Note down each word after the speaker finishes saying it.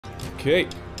Okay.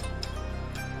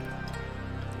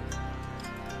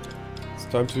 It's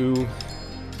time to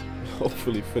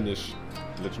hopefully finish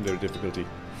Legendary difficulty.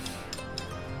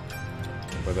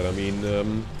 By that I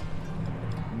mean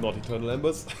not Eternal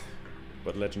Embers,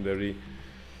 but Legendary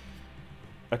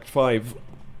Act 5.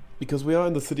 Because we are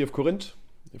in the city of Corinth,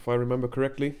 if I remember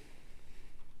correctly.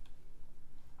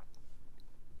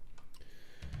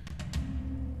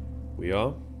 We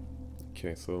are.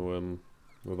 Okay, so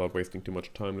without wasting too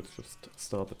much time, let's just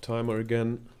start the timer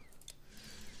again.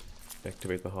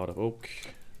 Activate the Heart of Oak.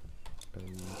 And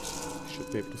we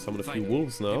should be able to summon a few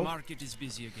wolves now. The market is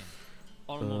busy again.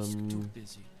 Almost too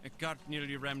busy. A cart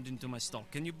nearly rammed into my stall.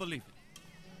 Can you believe it?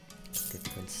 Okay, we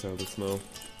can sell this now.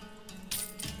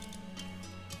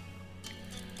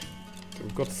 Okay,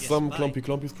 we've got some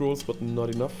clumpy scrolls, but not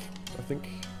enough, I think.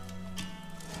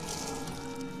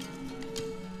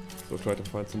 So try to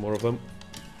find some more of them.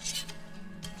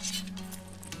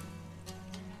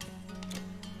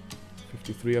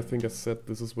 '53, I think I said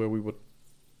this is where we would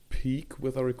peak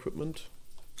with our equipment.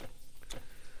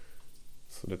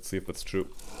 So let's see if that's true.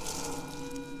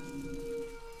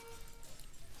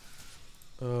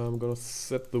 I'm gonna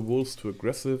set the wolves to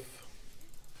aggressive.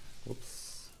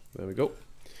 Whoops, there we go.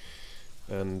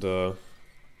 And I'll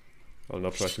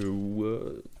now try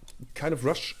to kind of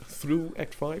rush through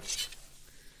Act 5.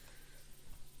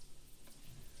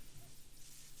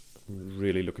 I'm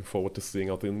really looking forward to seeing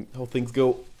how things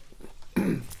go.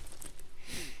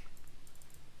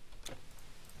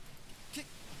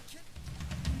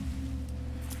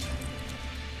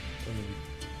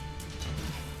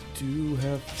 Do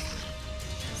have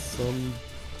some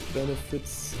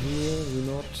benefits here,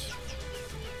 or not?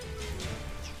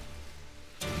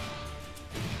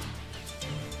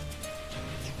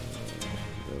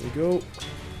 There we go.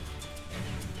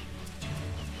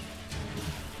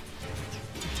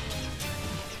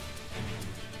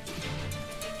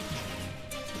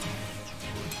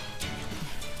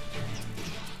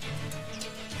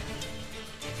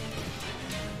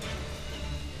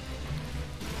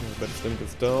 Better stem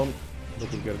this down,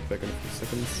 but we'll get it back in a few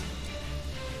seconds.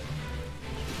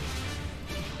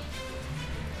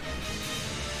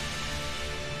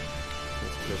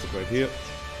 Let's place it right here.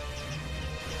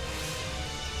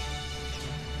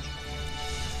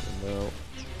 And now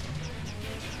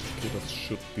Kilos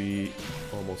should be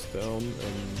almost down,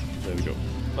 and there we go.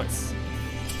 Nice.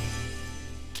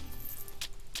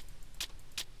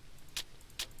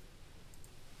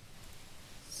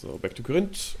 So back to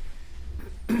Corinth.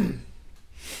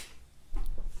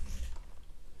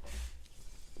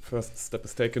 First step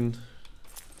is taken.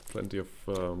 Plenty of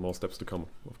more steps to come,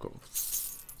 of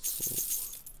course.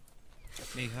 So,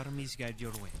 may Hermes guide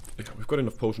your way. yeah, we've got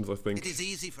enough potions, I think. It is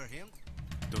easy for him.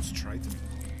 Those Triton.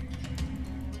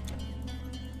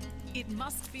 It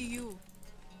must be you.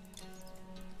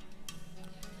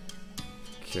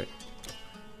 Okay.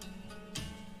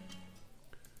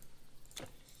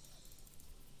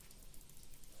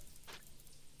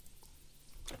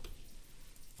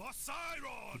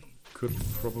 Could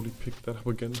probably pick that up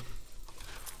again.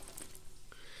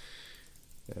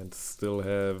 And still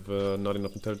have not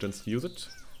enough intelligence to use it.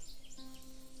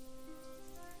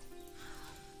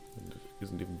 And it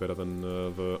isn't even better than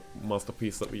the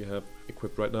masterpiece that we have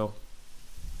equipped right now.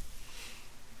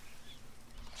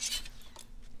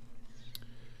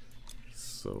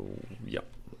 So, yeah.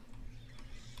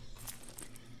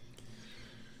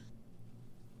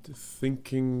 Just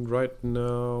thinking right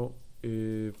now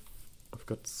if I've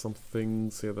got some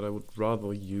things here that I would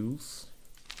rather use.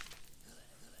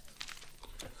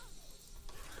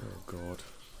 Oh god.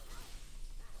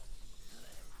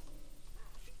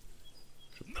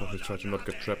 Should probably try to not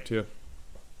get trapped here.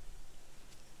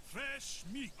 Fresh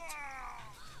meat.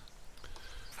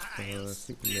 I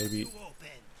think maybe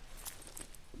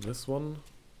this one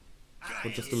for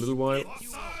just a little while.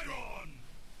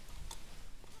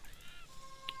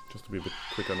 Just to be a bit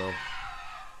quicker now.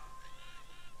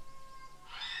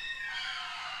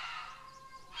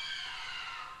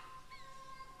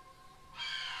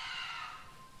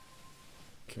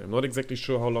 Okay, I'm not exactly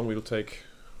sure how long we'll take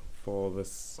for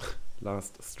this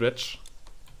last stretch.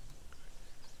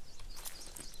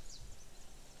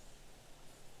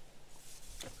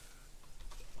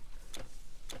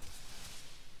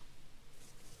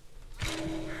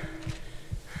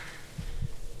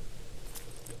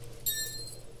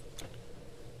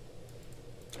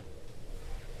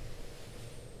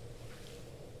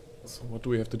 So what do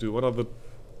we have to do? What are the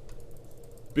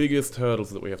biggest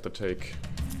hurdles that we have to take?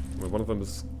 Well, one of them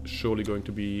is surely going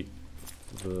to be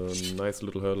the nice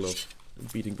little hurdle of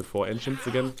beating the 4 ancients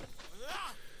again.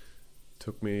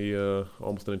 Took me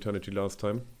almost an eternity last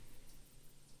time.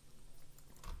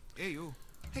 Hey, you.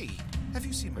 Hey, have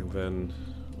you seen my And then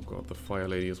I've got the Fire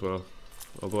Lady as well.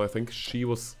 Although I think she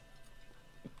was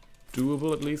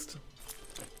doable at least.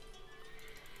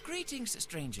 Greetings,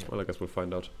 stranger. Well, I guess we'll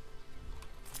find out.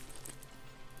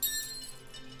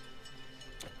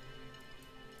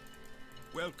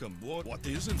 Welcome, what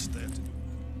isn't there to do?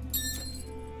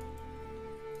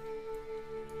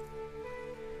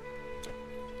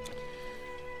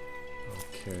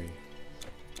 Okay.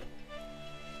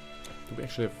 Do we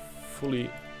actually have fully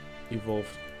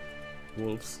evolved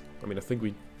wolves? I mean, I think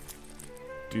we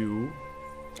do.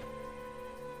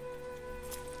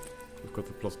 We've got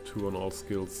the +2 on all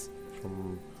skills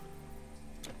from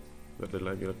that little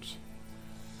amulet.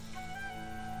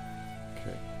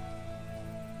 Okay.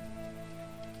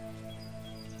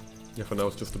 Yeah, for now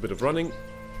it's just a bit of running.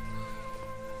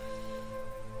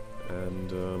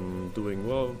 And doing,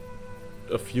 well,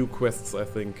 a few quests, I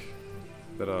think,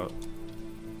 that are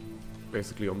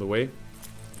basically on the way.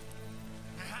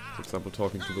 For example,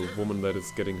 talking to the woman that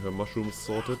is getting her mushrooms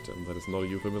sorted, and that is not a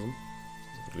euphemism.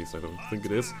 At least I don't think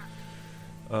it is.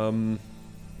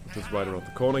 Just right around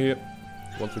the corner here,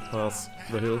 once we pass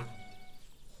the hill.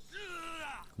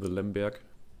 The Lemberg.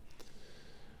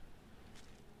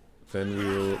 Then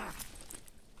we'll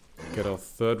get our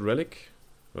third relic.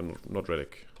 Well, not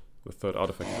relic. The third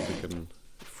artifact that we can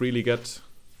freely get.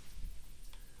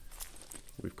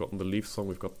 We've gotten the Leaf Song.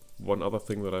 We've got one other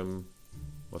thing that I'm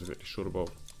not exactly sure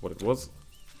about what it was.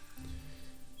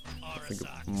 I think it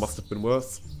must have been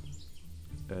worse.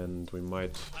 And we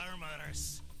might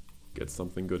get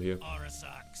something good here. I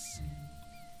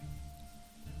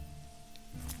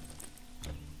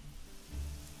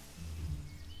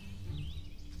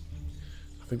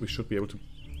think we should be able to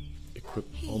equip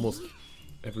almost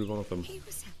every one of them.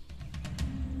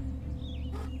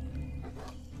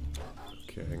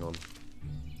 Okay, hang on.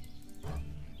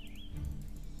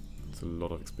 It's a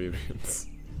lot of experience.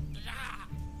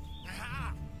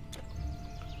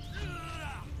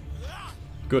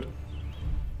 Good.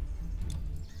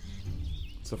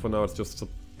 So for now it's just a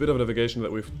bit of navigation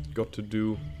that we've got to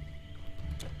do.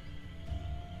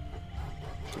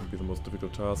 Shouldn't be the most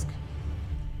difficult task.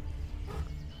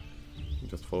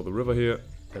 Just follow the river here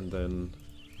and then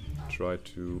try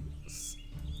to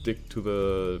stick to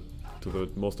the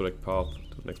most direct path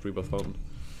to the next rebirth fountain.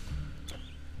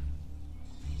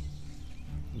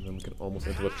 And then we can almost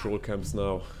enter the troll camps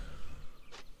now.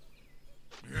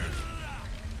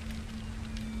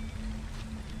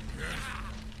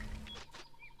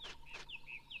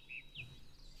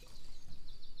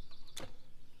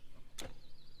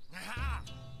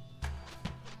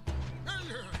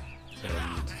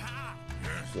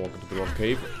 Walk into the rock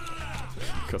cave,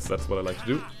 because that's what I like to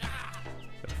do.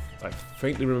 I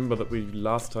faintly remember that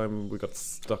last time we got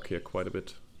stuck here quite a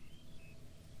bit.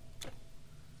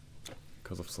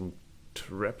 Because of some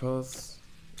trappers.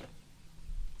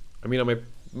 I mean, I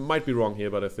might be wrong here,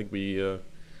 but I think we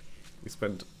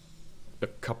spent a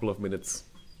couple of minutes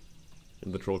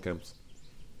in the troll camps.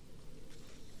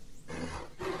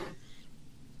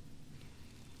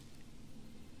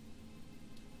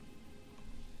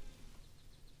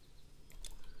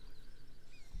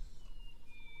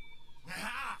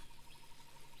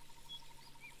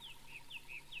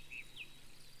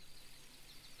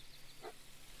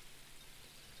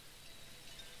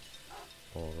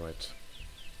 Alright.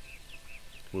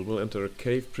 We will enter a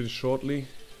cave pretty shortly,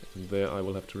 and there I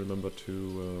will have to remember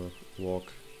to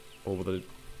walk over the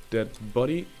dead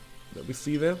body that we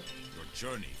see there. Your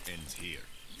journey ends here.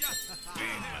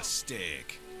 Big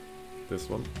mistake. This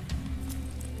one.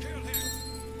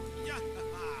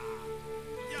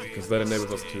 Because that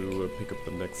enables us to pick up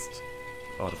the next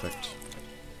artifact.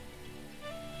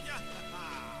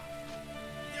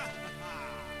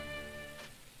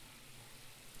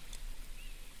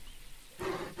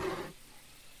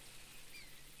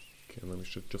 Okay, and then we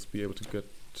should just be able to get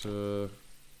to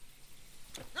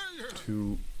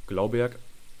Glauberg,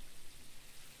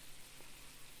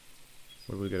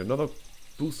 where we'll get another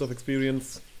boost of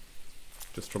experience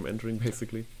just from entering,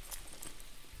 basically.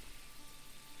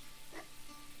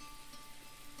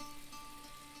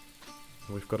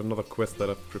 And we've got another quest that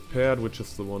I've prepared, which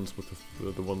is the ones with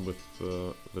the one with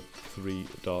the 3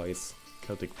 dice,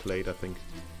 Celtic Plate, I think.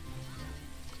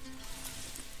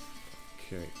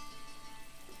 Okay.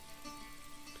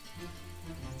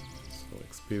 So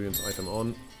experience item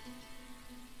on.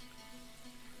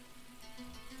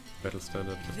 Battle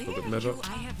standard, just for good measure.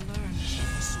 I have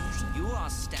learned. You are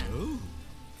standing.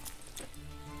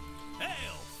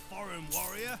 Hail, foreign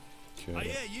warrior! I Okay.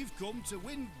 hear you've come to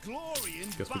win glory in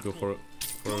Guess we battle. go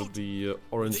for the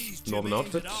orange These northern Jermaines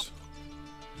outfit. it up.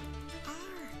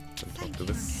 And not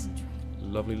to this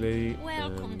lovely lady.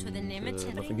 Welcome to the and,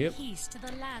 Nemetic. nothing here. Peace to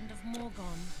the land of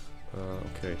Morgon.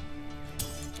 Okay.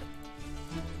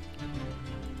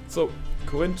 So,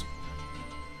 Corinth.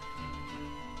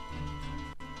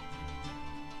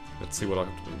 Let's see what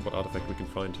artifact we can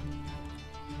find.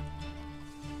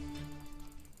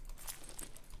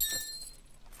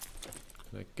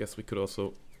 And I guess we could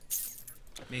also...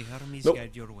 May Hermes Nope.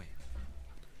 guide your way.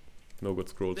 No good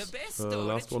scrolls. The best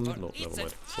Last one? storage No, for never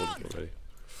mind. it's Sold it already.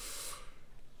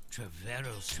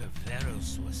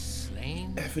 Treveros was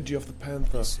slain. Effigy of the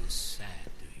Panther. This is sad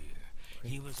to hear.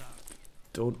 He was our...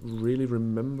 Don't really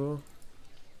remember.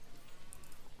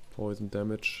 Poison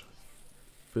damage.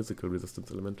 Physical resistance,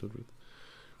 elemental.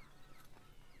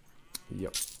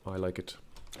 Yep, I like it.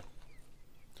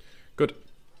 Good.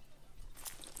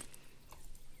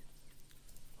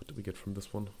 What do we get from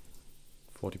this one?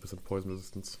 40% poison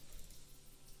resistance.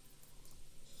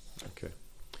 Okay.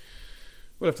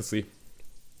 We'll have to see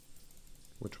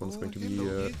which one's going to be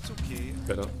It's okay.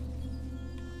 better.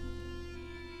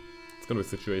 It's gonna be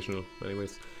situational,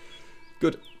 anyways.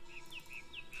 Good.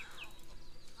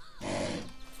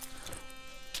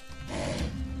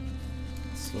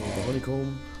 So the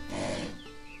honeycomb.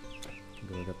 I'm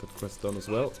gonna get that quest done as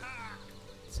well.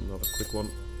 It's another quick one.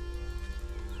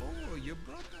 Oh, your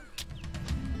brother.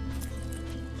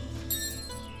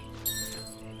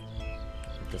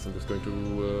 I guess I'm just going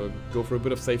to go for a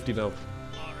bit of safety now.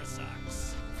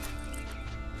 Arsax.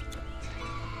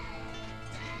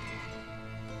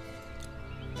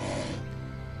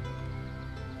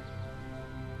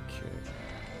 Okay.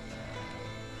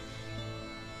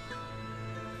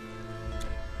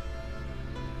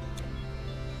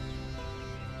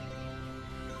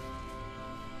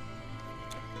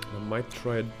 I might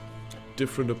try a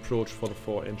different approach for the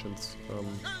 4 ancients.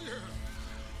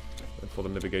 And for the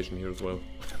navigation here as well,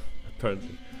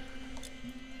 apparently.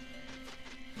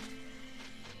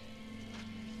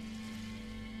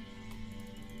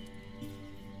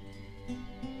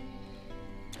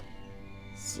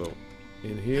 So,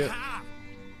 in here.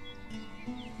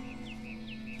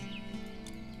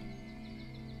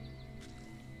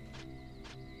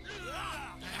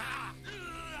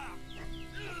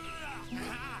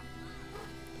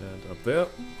 And up there.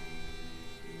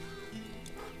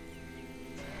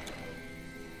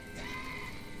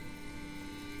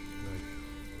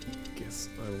 I guess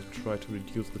I will try to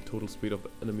reduce the total speed of the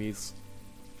enemies.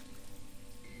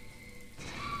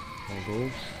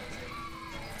 Although...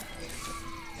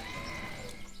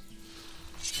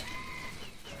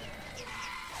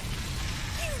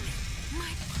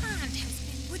 My plan has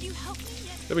been. Would you help me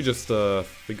yet? Let me just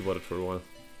think about it for a while.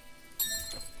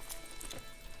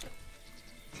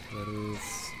 That is...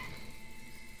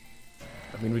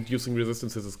 I mean, reducing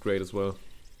resistances is great as well.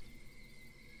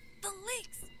 The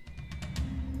lakes.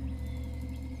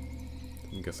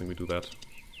 I'm guessing we do that.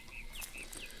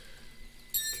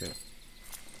 Okay.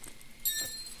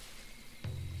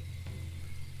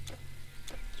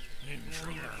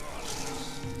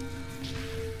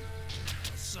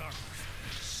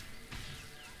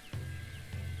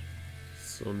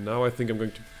 So now I think I'm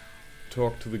going to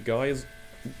talk to the guys,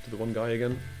 to the one guy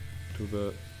again, to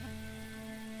the...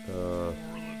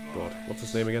 God, what's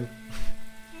his name again?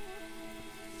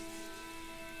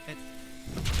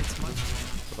 It's my...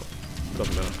 Oh,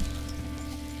 doesn't matter.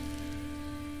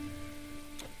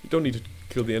 You don't need to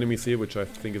kill the enemies here, which I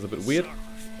think is a bit weird.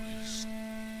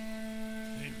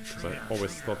 Because I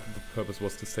always thought the purpose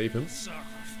was to save him.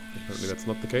 Apparently that's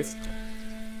not the case.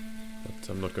 But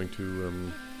I'm not going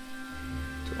to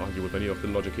argue with any of the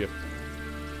logic here.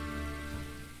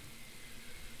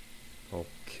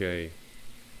 Okay.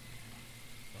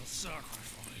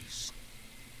 Sacrifice.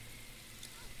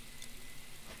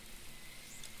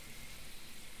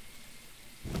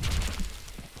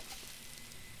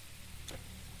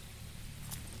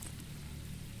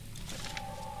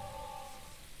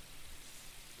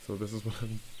 So this is what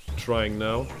I'm trying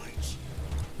now.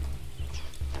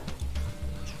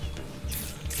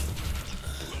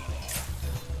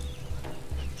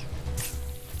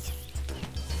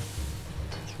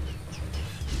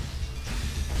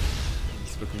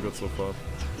 It's looking good so far.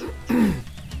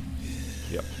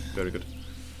 Yeah, very good.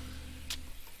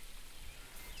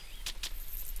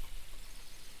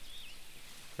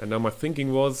 And now my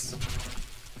thinking was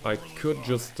I could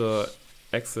just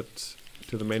exit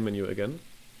to the main menu again.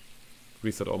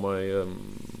 Reset all my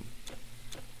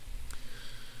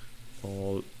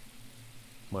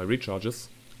recharges.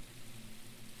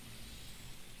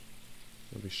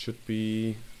 And we should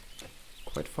be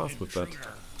quite fast with that.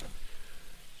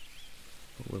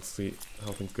 But we'll see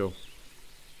how things go.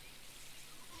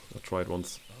 I tried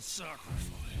once. A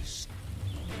sacrifice.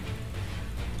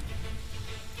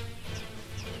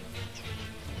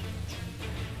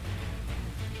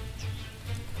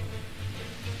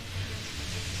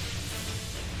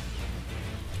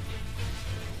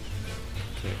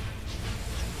 Okay.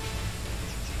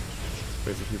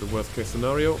 Basically the worst case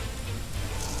scenario.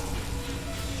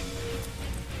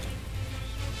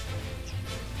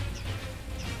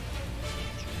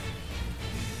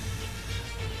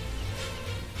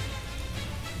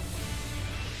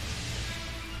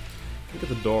 Look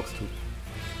at the dogs to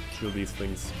kill these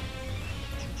things.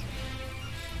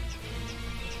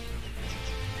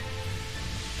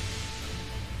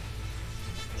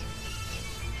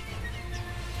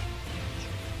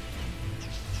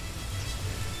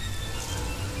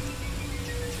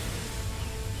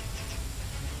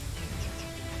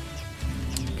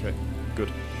 Okay,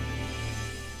 good.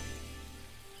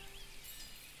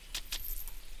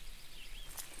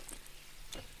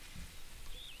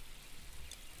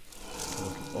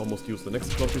 Almost use the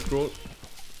next floppy scroll.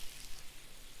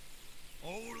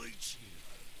 Holy shit.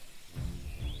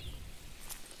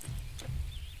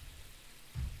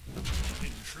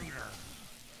 Intruder.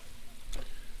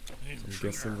 I'm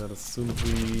guessing that as soon as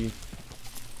we...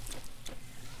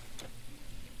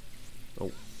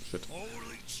 Oh, shit.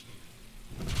 Holy shit.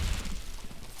 As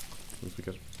soon as we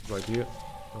get right here,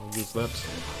 I'll use that.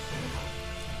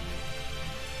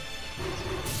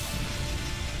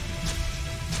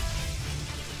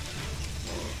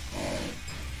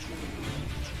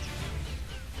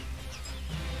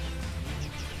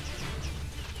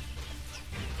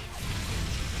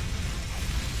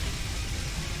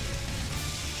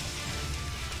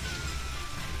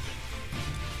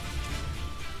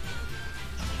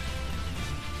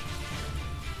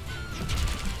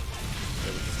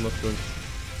 Not going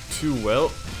too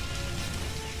well.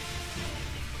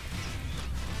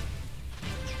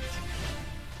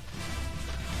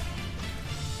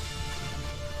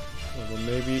 Although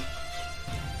maybe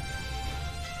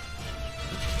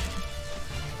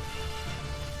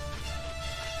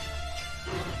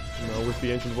now with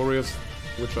the ancient warriors,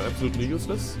 which are absolutely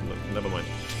useless. No, never mind.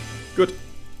 Good.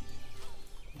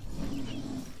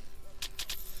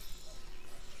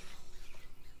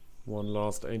 One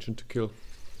last ancient to kill.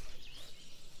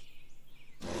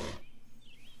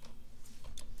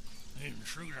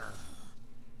 Intruder.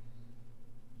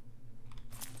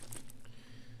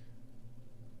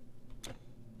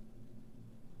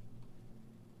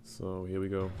 So here we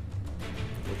go.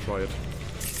 We'll try it. I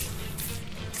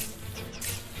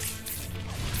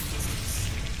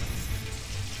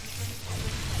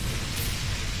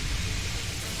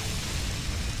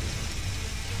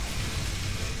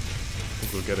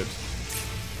think we'll get it.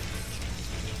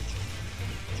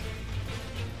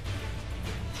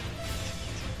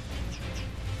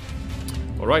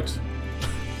 Alright,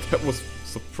 that was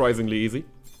surprisingly easy.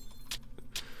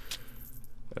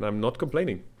 And I'm not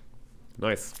complaining.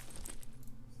 Nice.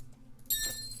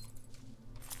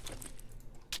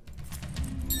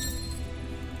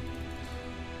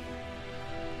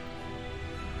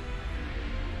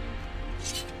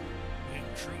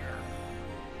 Intruder.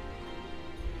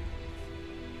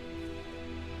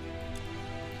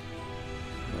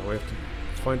 Now we have to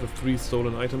find the 3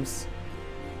 stolen items.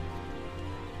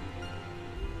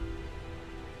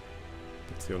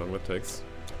 Let's see how long that takes.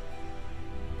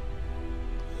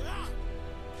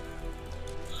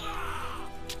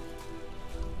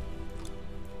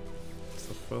 That's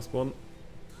the first one.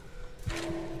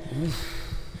 Oof.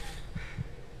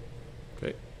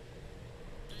 Okay.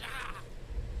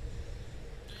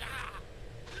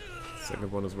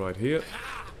 Second one is right here.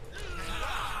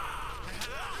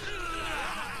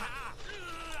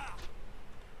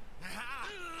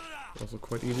 Also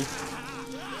quite easy.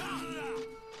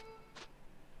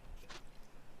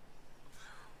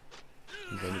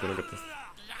 And then you're gonna get the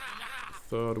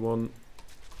third one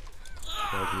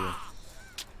right here.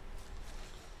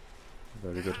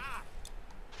 Very good.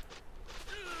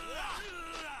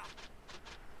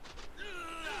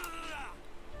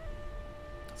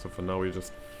 So for now we're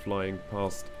just flying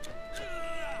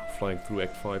through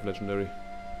Act 5 Legendary. You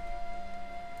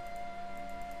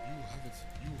have it.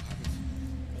 You have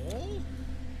it. All?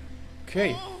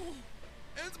 Okay. Oh,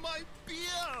 and my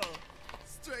beer!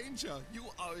 Stranger, you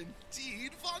are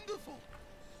indeed wonderful.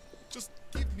 Just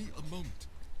give me a moment.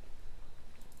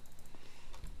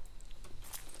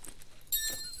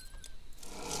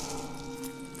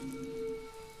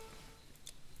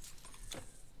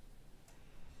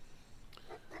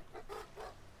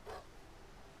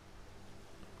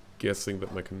 Guessing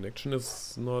that my connection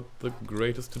is not the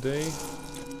greatest today.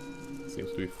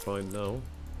 Seems to be fine now.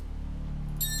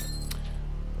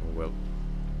 well.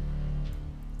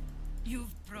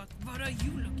 You've brought. What are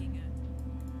you looking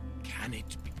at? Can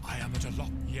it be? I am at a loss.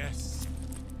 Yes.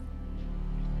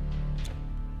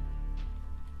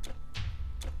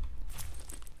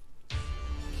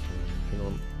 Hang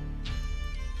on.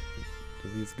 Do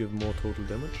these give more total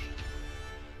damage?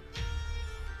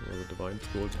 Well, the divine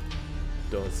scroll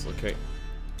does, okay.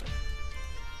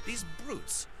 These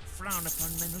brutes frown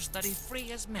upon men who study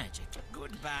free as magic.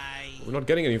 Goodbye. We're not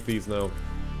getting any of these now.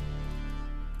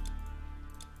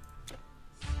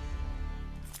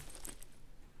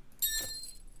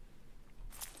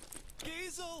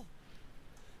 Giesel!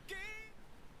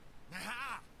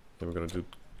 Then we're gonna do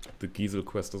the Giesel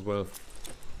quest as well.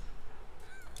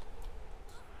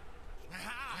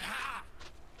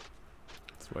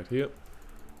 It's right here.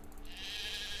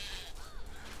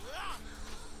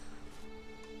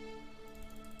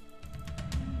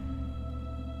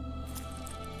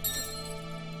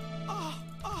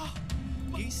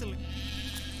 Giesel.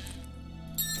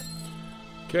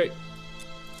 Okay.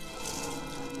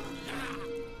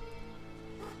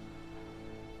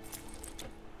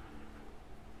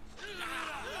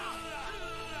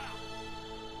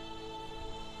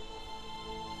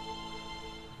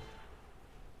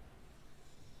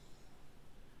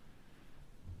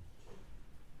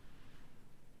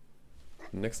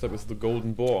 Next up is the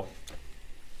golden boar.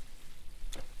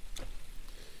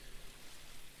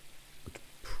 Which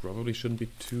probably shouldn't be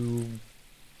too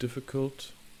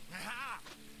difficult.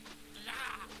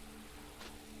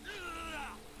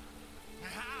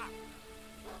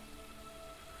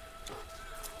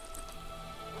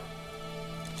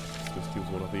 Let's just use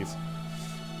one of these.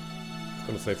 It's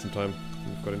gonna save some time.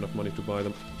 We've got enough money to buy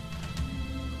them.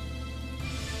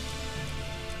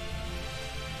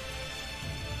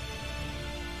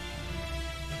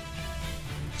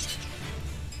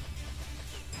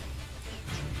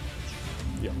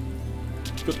 Yeah.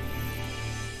 Good.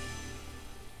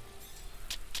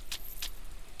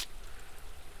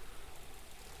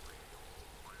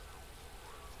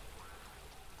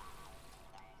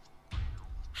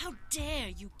 How dare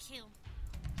you kill?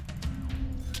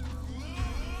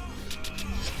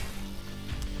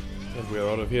 And we are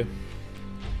out of here.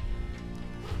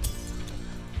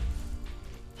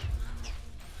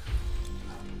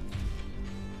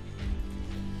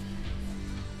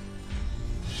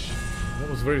 That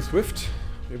was very swift.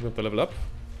 Even with the level up.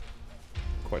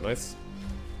 Quite nice.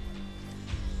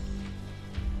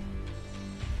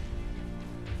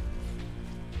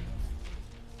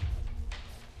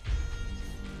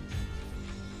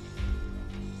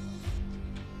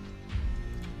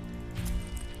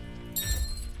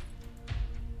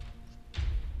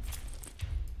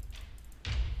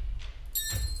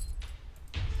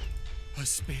 A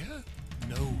spear?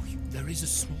 No, there is a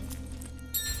small.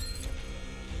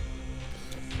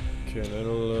 Okay, and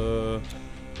I'll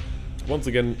once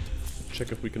again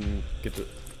check if we can get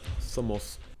some more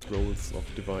scrolls of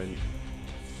divine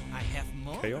I have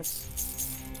more. chaos.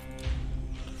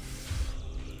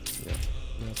 Yeah,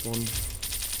 that's one.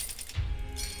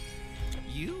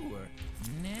 You were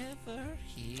never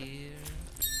here.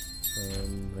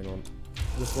 Hang on.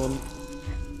 This one.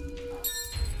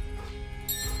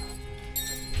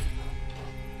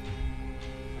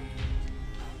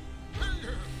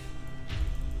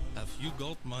 Have you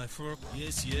got my fur?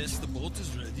 Yes, yes, the boat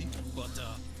is ready. But,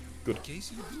 Good. in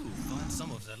case you do find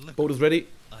some of that liquor, Boat is ready.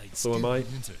 I'd So am still I.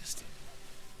 be interested.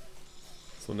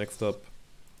 So next up,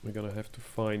 we're gonna have to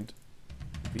find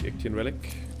the Ictian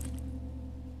relic.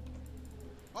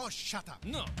 Oh, shut up.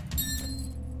 No.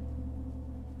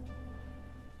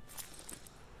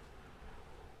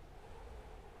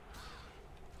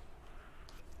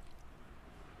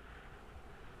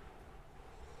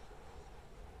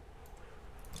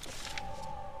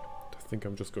 I think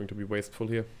I'm just going to be wasteful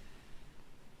here.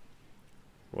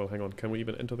 Well, hang on. Can we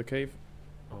even enter the cave?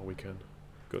 Oh, we can.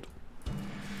 Good.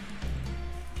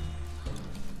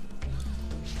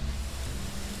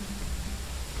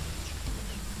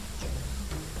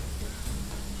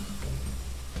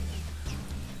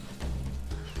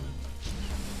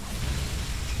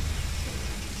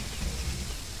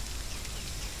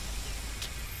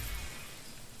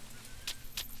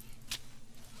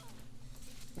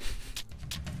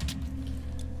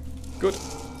 Good.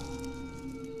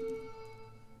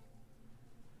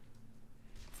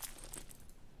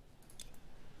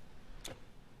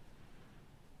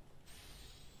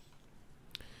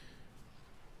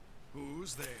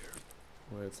 Who's there?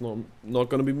 Well, it's not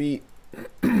gonna be me.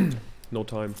 No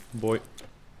time, boy.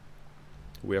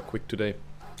 We are quick today.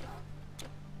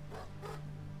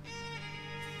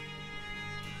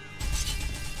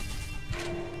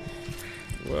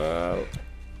 Well,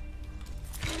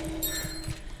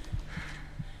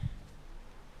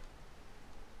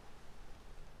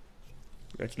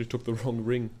 actually took the wrong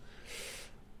ring.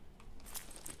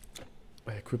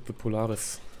 I equipped the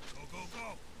Polaris.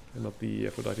 And not the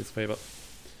Aphrodite's favor.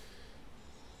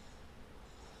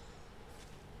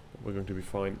 But we're going to be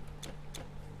fine.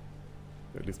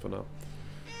 At least for now.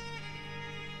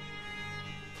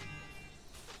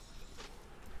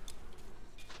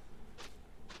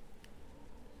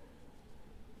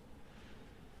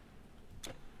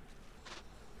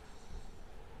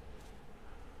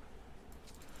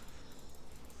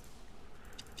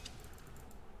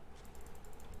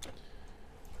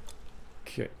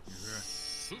 Okay.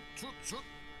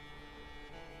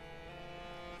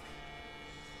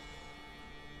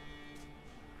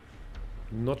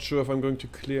 Not sure if I'm going to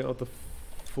clear out the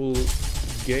full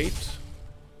gate,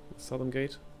 the southern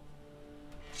gate.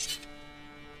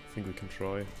 I think we can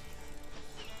try.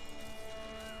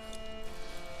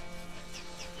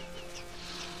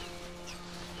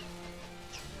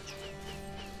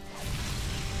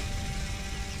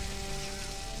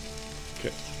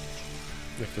 Okay,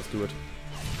 let's just do it.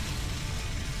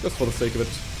 Just for the sake of it.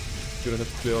 You don't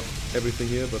have to clear everything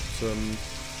here, but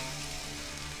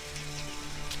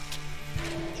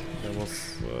there was,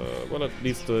 well, at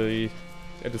least a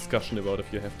discussion about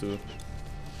if you have to,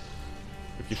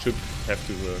 if you should have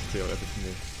to clear everything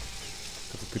here.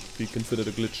 Because it could be considered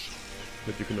a glitch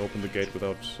that you can open the gate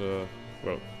without,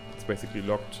 well, it's basically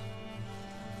locked,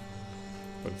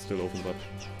 but it still opens up.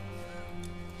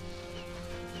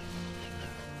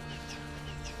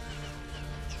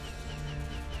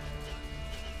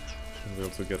 And we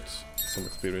also get some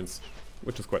experience,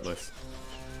 which is quite nice.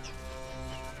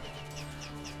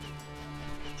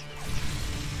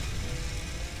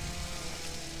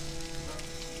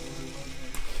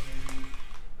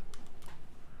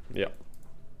 Yeah.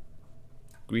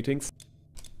 Greetings.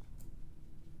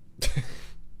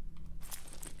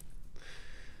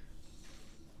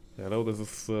 Hello, this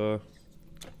is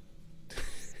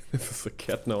this is a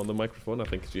cat now on the microphone. I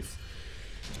think she's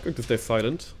going to stay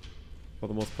silent for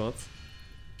the most part.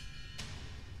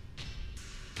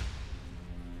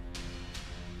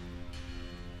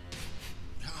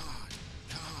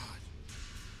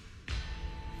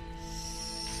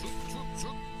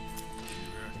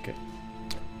 Okay.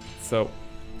 So,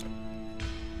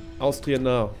 Austria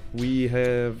now. We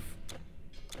have...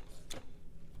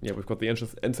 Yeah, we've got the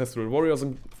Ancestral Warriors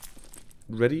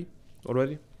ready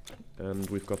already. And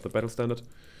we've got the Battle Standard.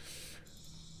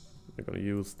 We're gonna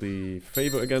use the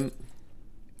Favor again.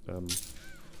 What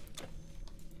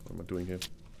am I doing here?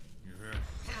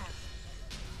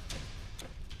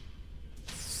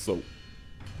 So...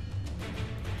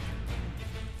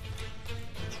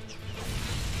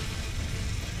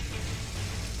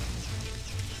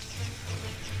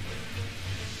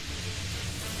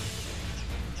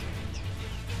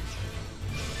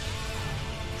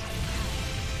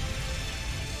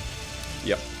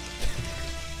 Yeah.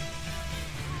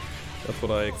 That's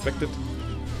what I expected.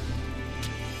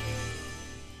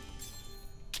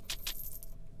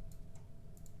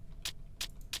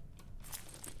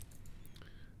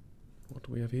 What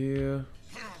do we have here?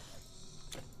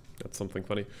 That's something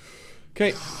funny.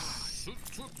 Okay.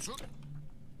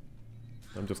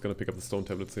 I'm just gonna pick up the stone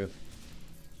tablets here.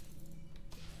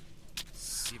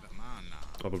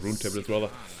 Or the rune tablets rather.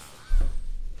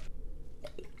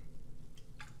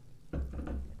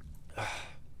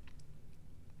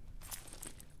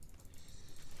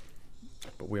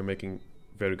 But we are making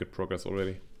very good progress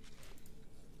already.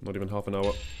 Not even half an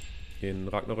hour in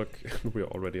Ragnarok, and we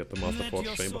are already at the Master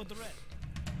Forge chamber.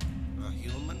 A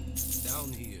human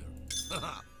down here.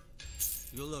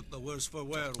 You look the worse for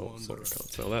wear, Oh, sorry,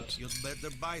 can't sell that. You'd better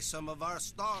buy some of our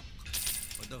stock.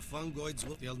 But the fungoids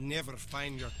they'll never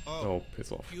find your... Oh,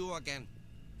 piss off. You again.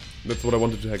 That's what I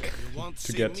wanted to hack You won't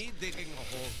to see get. me digging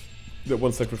a hole. That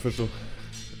one sacrificial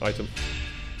item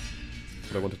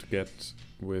that I wanted to get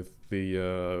with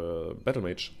the Battle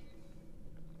Mage.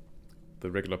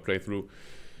 The regular playthrough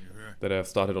that I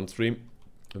started on stream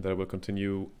and that I will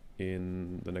continue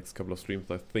in the next couple of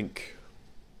streams, I think.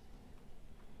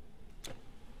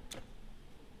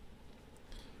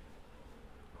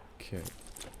 Okay.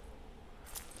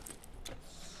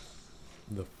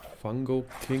 The Fungo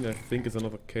King, I think, is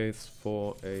another case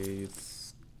for a...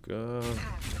 got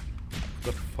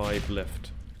 5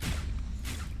 left.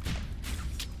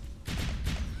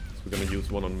 So we're gonna use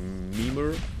one on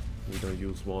Mimer. We're gonna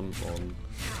use one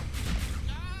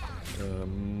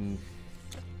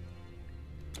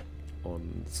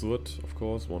on Surtr, of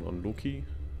course, one on Loki,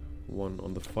 one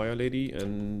on the Fire Lady,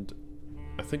 and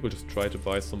I think we'll just try to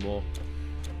buy some more.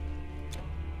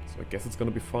 So I guess it's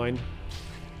gonna be fine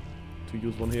to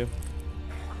use one here.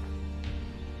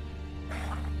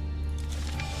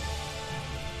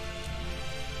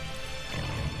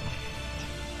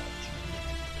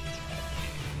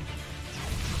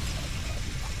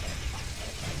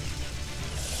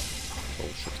 Oh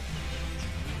shit.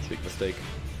 Big mistake.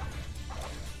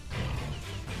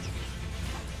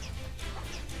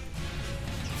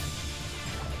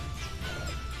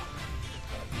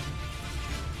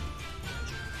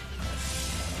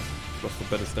 Lost the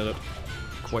better standard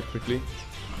quite quickly.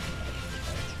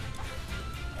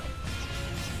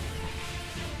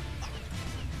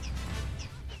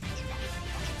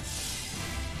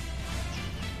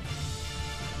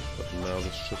 But now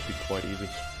this should be quite easy.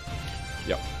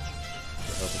 Yeah.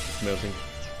 The health is just melting.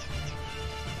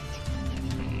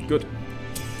 Good.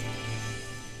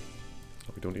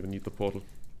 Oh, we don't even need the portal.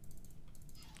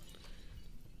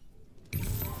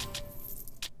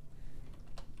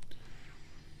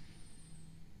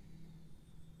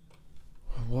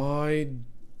 Why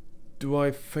do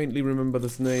I faintly remember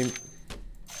this name?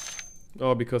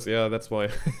 Oh, because, yeah, that's why.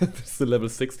 This is a level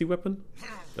 60 weapon?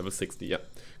 Level 60, yeah.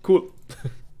 Cool.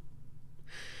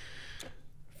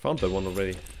 Found that one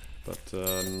already, but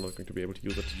I'm not going to be able to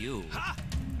use it. You. Ha!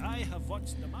 I have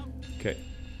watched them out. Okay.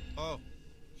 Oh,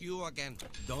 you again.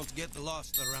 Don't get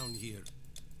lost around here.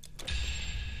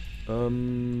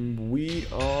 We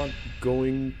are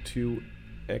going to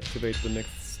activate the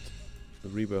next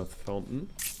rebirth fountain.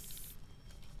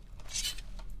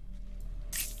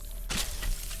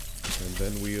 And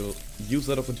then we'll use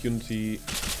that opportunity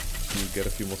to get a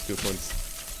few more skill points.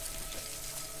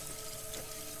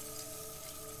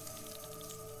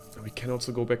 We can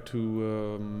also go back to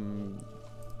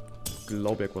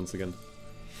Glauberg once again.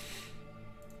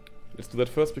 Let's do that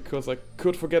first because I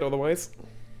could forget otherwise.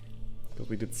 Because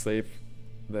we did save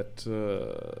that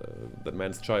that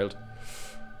man's child.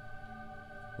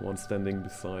 The one standing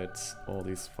beside all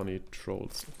these funny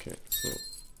trolls. Okay, so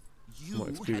more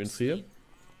experience here.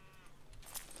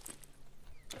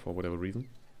 For whatever reason.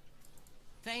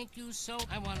 Thank you so.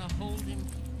 I want to hold him.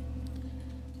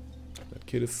 That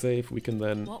kid is safe. We can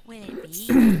then What will it be?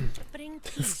 Bring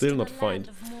peace still to not the find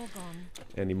land of Morgon.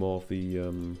 any more of the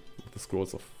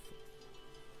scrolls of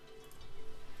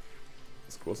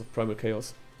primal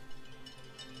chaos.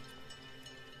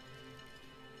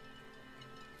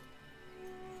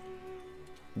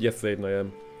 Yes, Zayden, I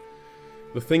am.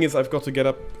 The thing is, I've got to get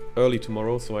up early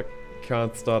tomorrow, so I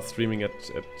can't start streaming at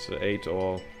 8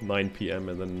 or 9 PM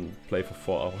and then play for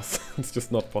 4 hours. It's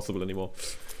just not possible anymore.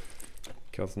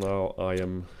 Because now I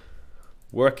am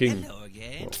working. Hello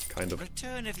again. Well, kind of.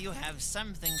 Return if you have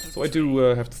something to So I do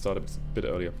have to start a bit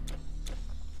earlier.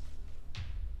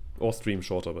 Or stream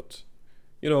shorter, but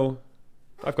you know,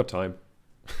 I've got time.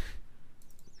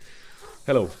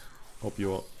 Hello. Hope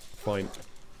you're fine,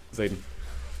 Zayden.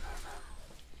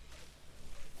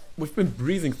 We've been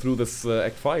breezing through this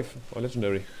Act 5, or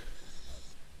Legendary.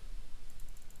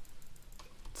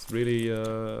 It's really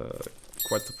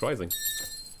quite surprising.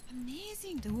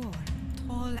 Amazing door.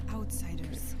 Tall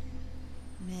outsiders.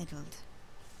 Meddled.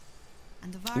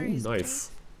 And the Ooh, various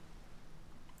nice.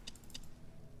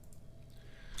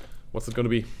 What's it gonna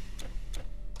be?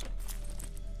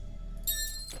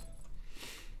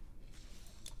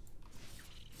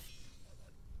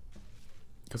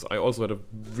 Because I also had a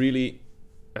really...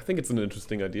 I think it's an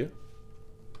interesting idea.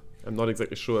 I'm not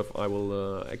exactly sure if I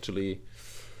will actually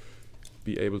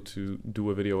be able to do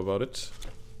a video about it.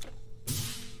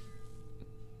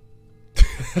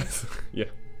 Yeah,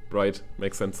 right,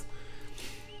 makes sense.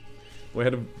 I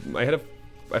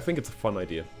think it's a fun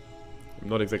idea. I'm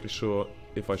not exactly sure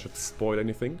if I should spoil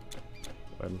anything.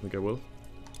 I don't think I will.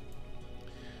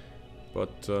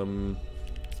 But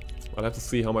I'll have to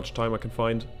see how much time I can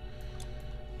find.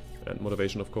 And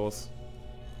motivation, of course.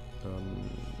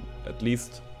 At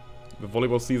least the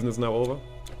volleyball season is now over.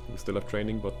 We still have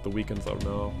training, but the weekends are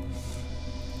now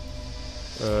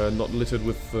not littered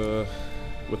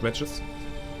with matches.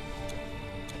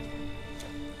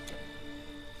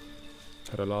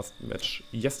 Had our last match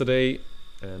yesterday,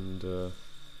 and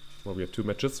well, we had 2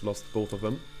 matches, lost both of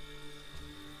them,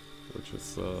 which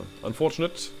is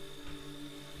unfortunate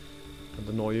and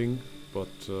annoying,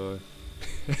 but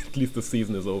at least the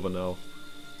season is over now.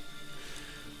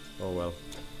 Oh well.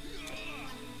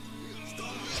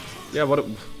 Yeah, what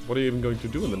are you even going to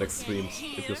do in the next streams,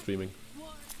 if you're streaming?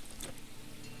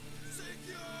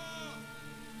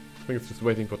 I think it's just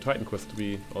waiting for Titan Quest to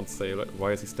be on sale.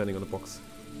 Why is he standing on the box?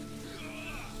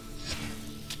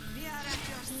 We are at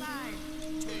your side.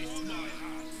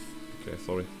 Okay,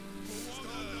 sorry.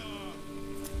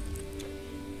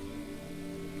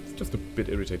 It's just a bit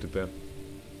irritated there.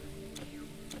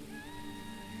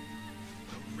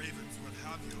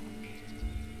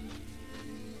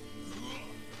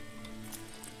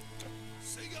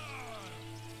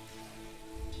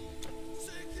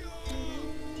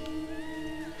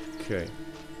 Okay.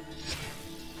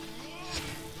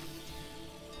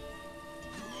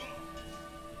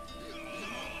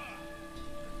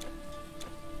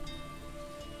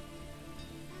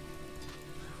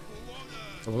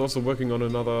 I was also working on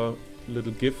another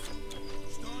little GIF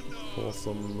for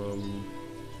some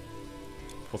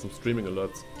streaming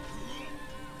alerts.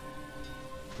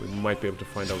 We might be able to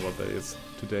find out what that is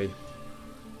today.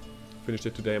 Finished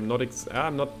it today. I'm not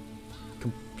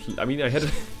complete. I mean, I had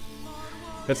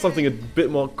had something a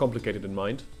bit more complicated in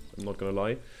mind. I'm not gonna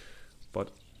lie, but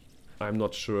I'm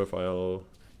not sure if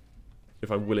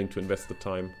I'm willing to invest the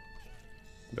time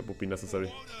that would be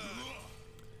necessary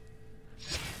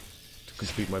to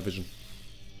complete my vision.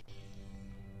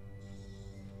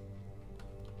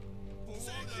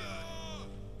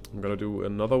 I'm gonna do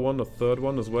another one, a third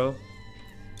one as well.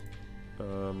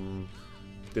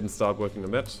 Didn't start working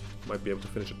on that. Might be able to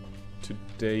finish it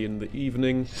today in the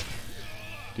evening,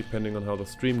 depending on how the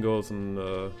stream goes and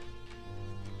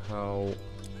how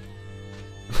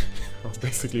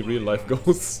basically real life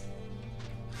goes.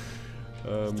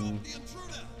 And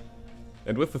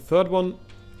with the third one,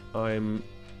 I'm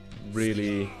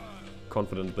really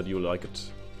confident that you'll like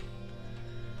it.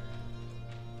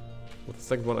 With the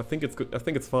second one, I think it's good. I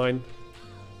think it's fine.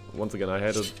 Once again, I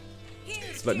had a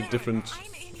slightly different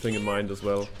thing in mind as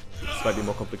well. Slightly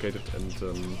more complicated and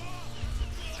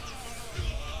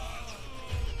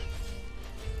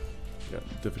yeah,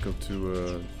 difficult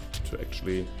to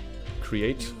actually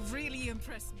create. You really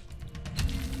impress me.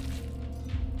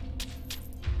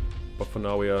 But for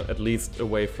now, we are at least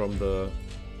away from the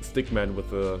stickman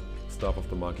with the staff of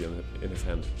the Magier in his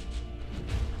hand,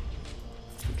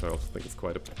 which I also think is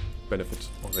quite a benefit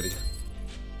already.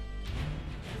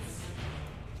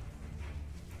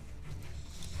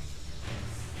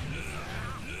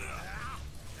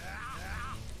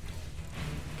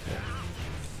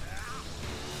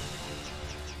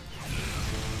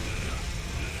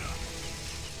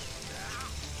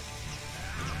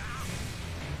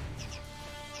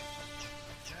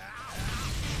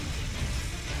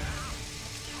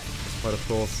 Fight, of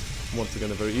course, once again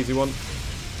a very easy one.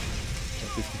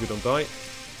 At least if you don't die.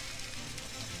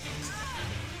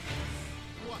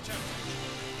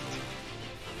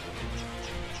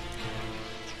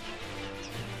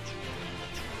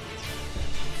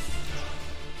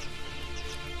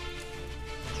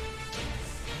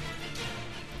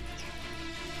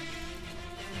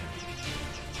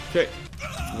 Okay,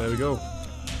 there we go.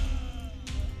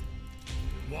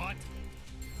 What?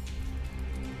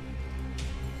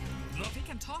 We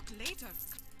can talk later.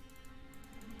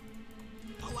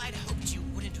 Oh, I'd hoped you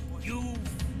wouldn't want You...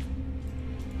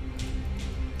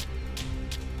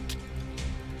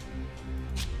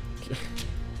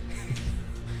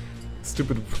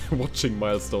 Stupid watching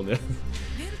milestone, yeah.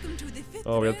 Welcome to the fifth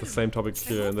Oh, we had the realm. same topic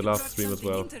here in the last stream as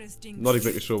well. Not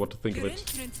exactly sure what to think of it.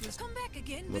 Come back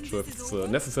again Not when sure if this is it's over.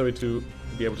 necessary to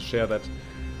be able to share that.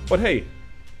 But hey,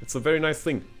 it's a very nice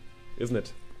thing, isn't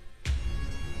it?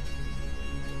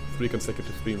 3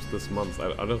 consecutive streams this month.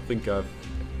 I don't think I've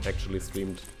actually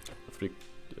streamed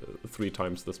three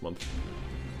times this month.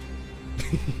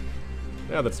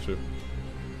 Yeah, that's true.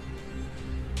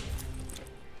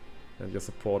 And your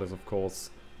support is, of course,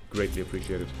 greatly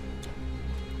appreciated.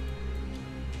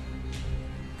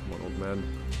 Come on, old man.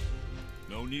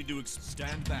 No need to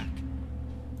stand back.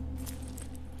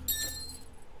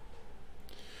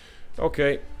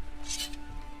 Okay.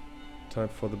 Time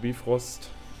for the Bifrost.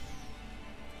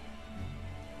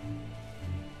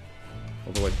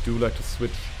 Although I do like to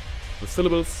switch the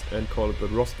syllables and call it the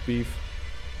roast beef.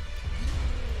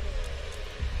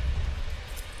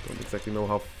 Don't exactly know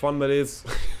how fun that is.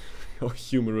 Or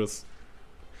humorous.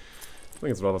 I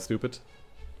think it's rather stupid.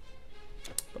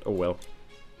 But oh well.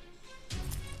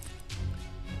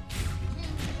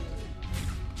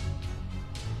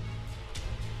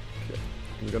 Okay,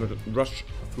 we're gonna rush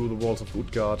through the walls of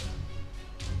Utgard.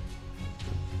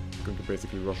 We're going to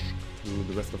basically rush through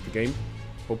the rest of the game,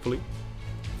 hopefully.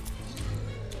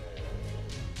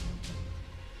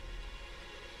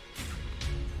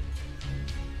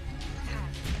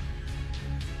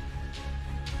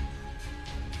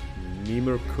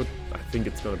 Mimer could... I think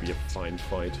it's gonna be a fine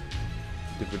fight.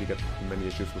 Didn't really get many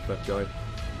issues with that guy.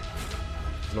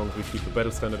 As long as we keep the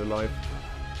battle standard alive.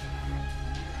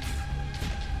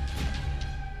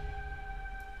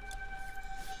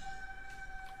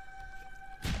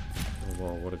 Oh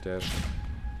wow, what a dash.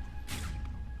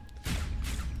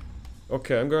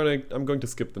 Okay, I'm going to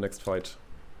skip the next fight.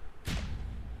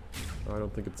 I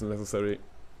don't think it's necessary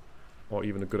or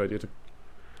even a good idea to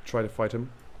try to fight him.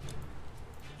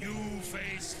 You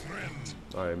face Thrym.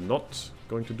 I'm not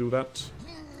going to do that.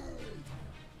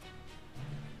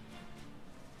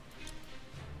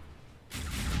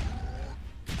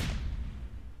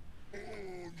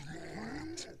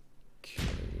 Okay.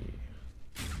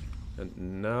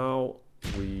 And now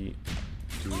we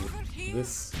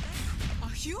this. A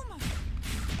human.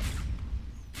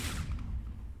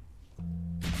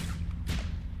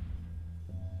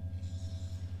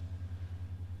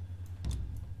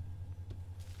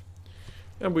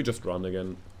 And we just run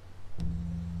again.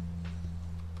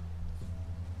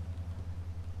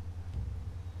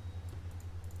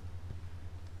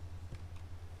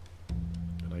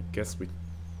 And I guess we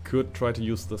could try to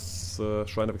use this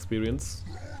Shrine of Experience.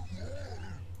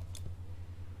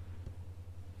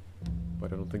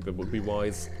 But I don't think that would be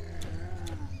wise.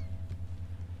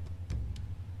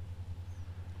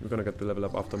 We're gonna get the level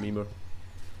up after Mimer.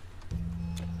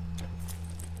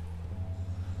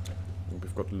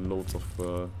 We've got loads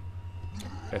of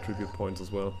attribute points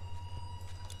as well.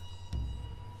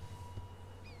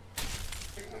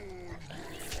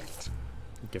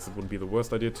 I guess it wouldn't be the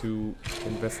worst idea to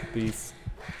invest these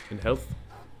in health.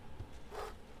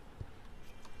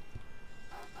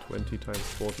 20 times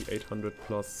 40, 800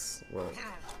 plus, well,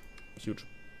 huge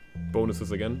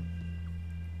bonuses again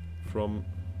from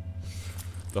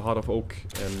the Heart of Oak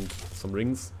and some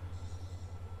rings.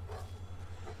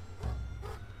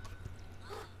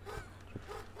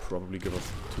 Probably give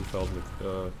us 2000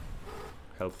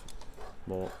 health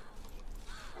more.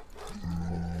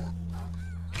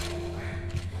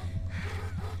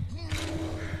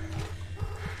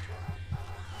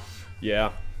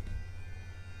 Yeah,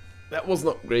 that was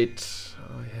not great.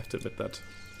 I have to admit that.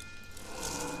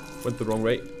 Went the wrong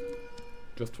way,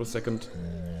 just for a second.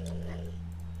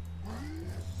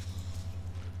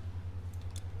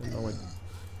 And now I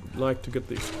would like to get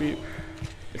the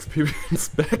experience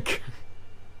back.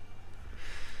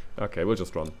 Okay, we'll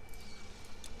just run.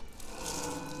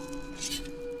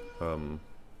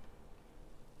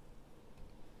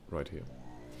 Right here.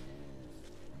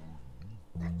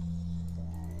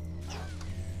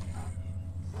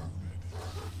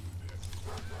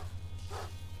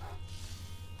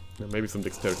 Yeah, maybe some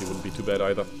dexterity wouldn't be too bad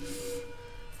either.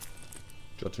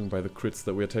 Judging by the crits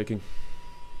that we're taking.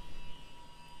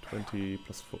 20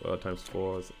 plus 4, times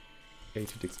 4 is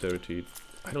 80 dexterity.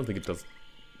 I don't think it does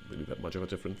really that much of a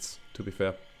difference, to be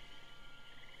fair.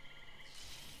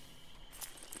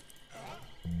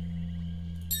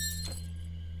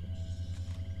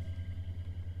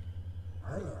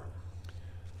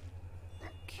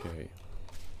 Okay.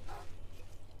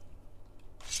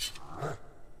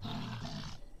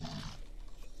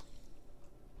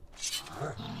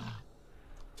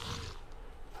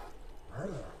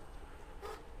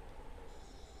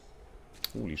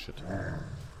 Holy shit.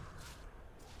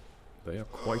 They are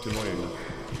quite annoying,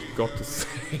 got to say.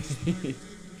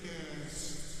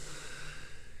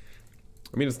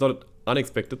 I mean, it's not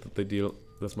unexpected that they deal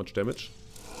this much damage,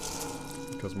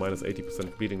 because minus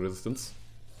 80% bleeding resistance.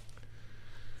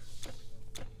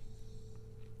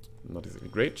 Not exactly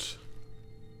great.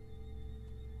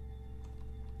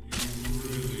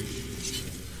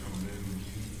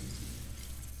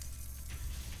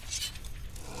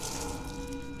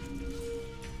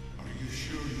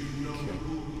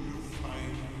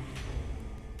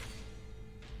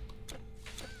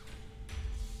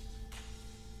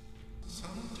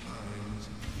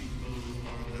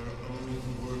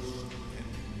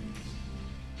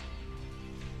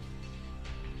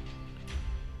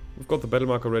 We've got the battle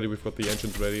marker ready, we've got the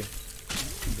engines ready.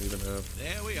 We even have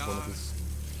There we one are. of these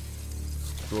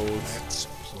scrolls. Let's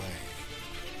play.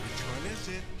 Which one is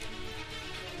it?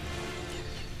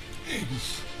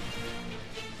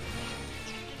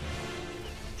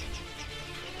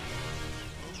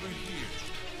 Over here.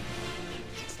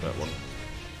 It's that one.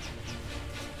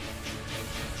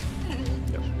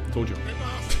 Yeah, told you. How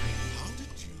did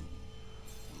you?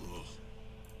 Ugh.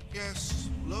 Yes,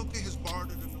 Loki has barred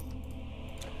it enough.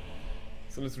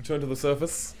 So let's return to the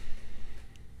surface.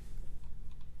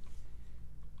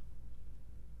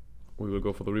 We will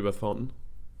go for the rebirth fountain.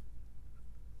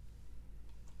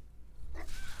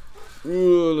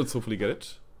 Let's hopefully get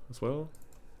it as well.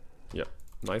 Yeah,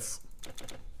 nice.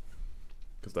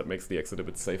 Because that makes the exit a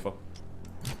bit safer.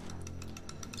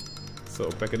 So,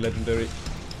 back in Legendary.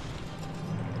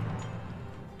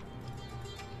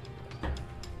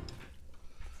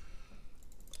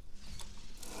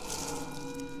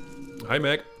 Hi,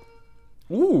 Meg.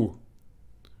 Ooh!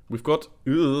 We've got...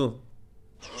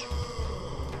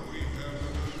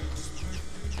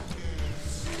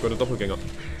 Got a doppelganger.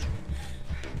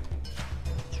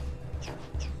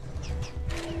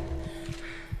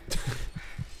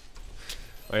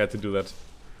 I had to do that.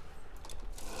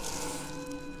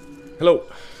 Hello!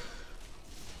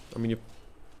 I mean, you've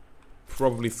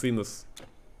probably seen this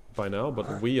by now,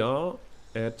 but we are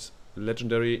at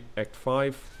Legendary Act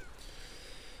 5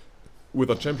 with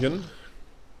our champion,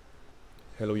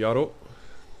 Hello, Yaro.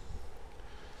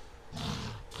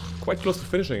 Quite close to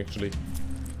finishing, actually.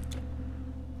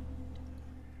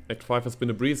 Act 5 has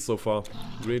been a breeze so far.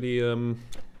 Really,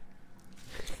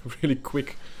 really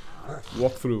quick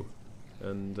walkthrough.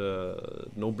 And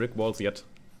no brick walls yet.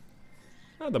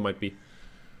 Ah, there might be.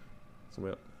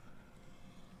 Somewhere.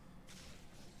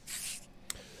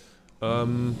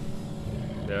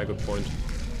 Yeah, good point.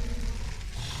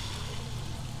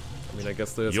 I mean, I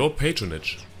guess there's... Your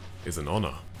patronage is an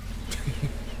honor.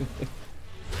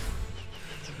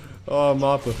 Oh,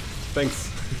 Martha, thanks.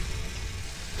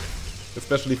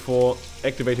 Especially for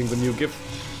activating the new gift,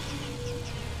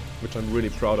 which I'm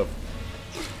really proud of.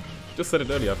 Just said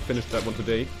it earlier, I finished that one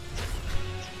today.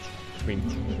 I mean,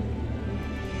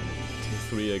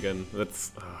 T3 again,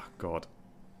 that's... ah, God.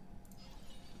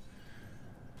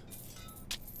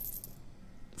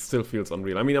 Still feels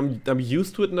unreal. I mean, I'm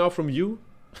used to it now from you,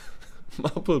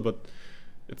 Marple, but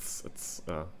it's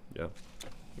yeah,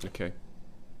 okay.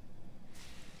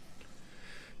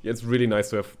 Yeah, it's really nice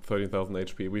to have 13,000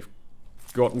 HP. We've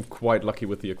gotten quite lucky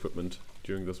with the equipment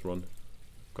during this run.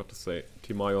 Got to say,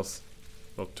 Timaeus,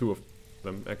 well, 2 of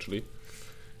them actually,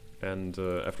 and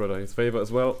Aphrodite his favor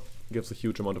as well gives a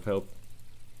huge amount of help.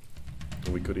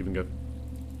 And we could even get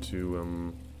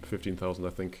to 15,000, I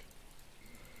think.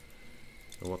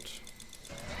 What?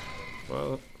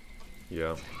 Well,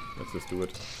 yeah, let's just do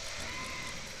it.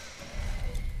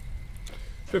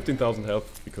 15,000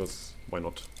 health, because why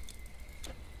not?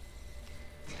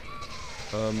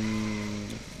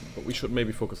 But we should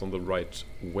maybe focus on the right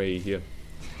way here.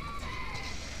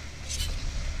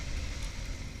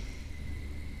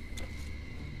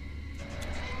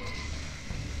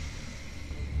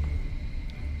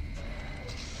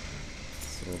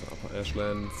 So the upper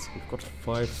Ashlands, we've got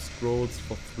 5 scrolls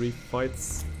for 3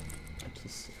 fights, which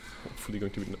is hopefully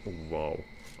going to be... oh, wow.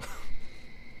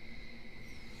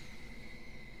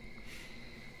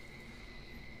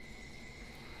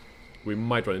 We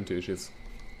might run into issues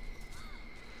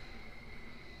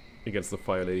against the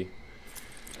Fire Lady.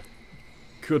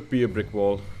 Could be a brick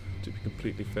wall, to be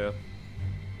completely fair.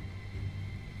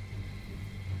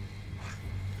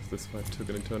 This fight took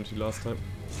an eternity last time.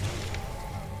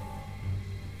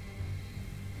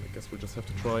 I guess we'll just have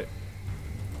to try.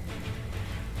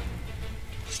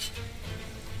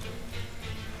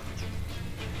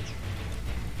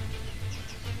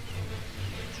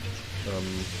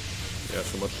 Yeah,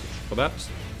 so much for that.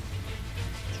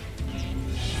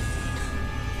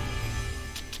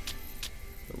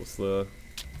 That was the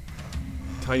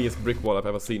tiniest brick wall I've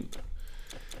ever seen.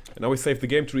 And now we save the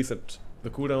game to reset the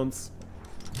cooldowns.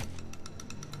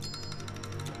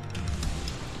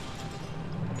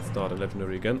 Start a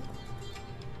legendary again.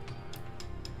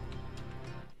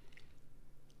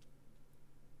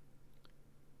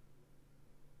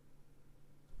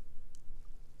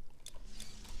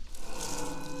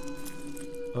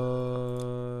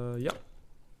 Yeah.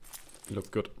 Looks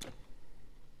good.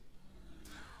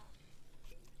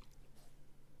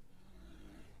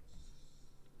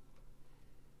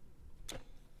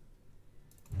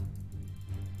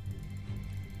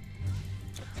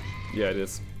 Yeah, it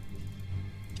is.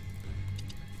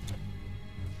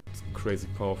 It's crazy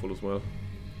powerful as well.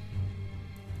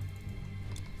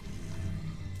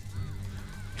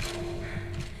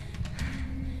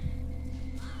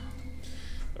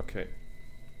 Okay.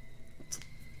 It's a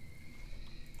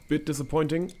bit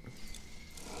disappointing,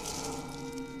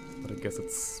 but I guess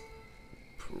it's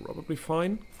probably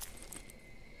fine.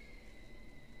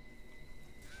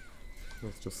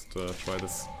 Let's just try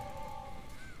this.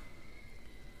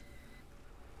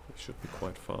 We should be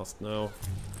quite fast now.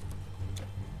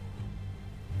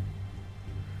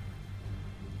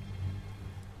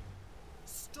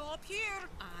 Stop here!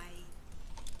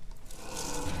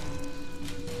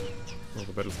 Oh,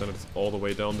 the battle standard is all the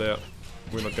way down there.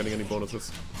 We're not getting any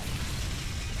bonuses.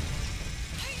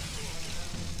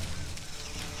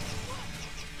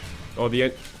 Oh,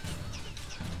 the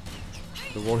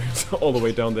warriors are all the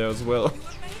way down there as well.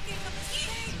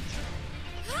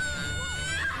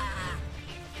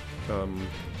 Can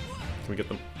we get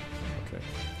them? Okay.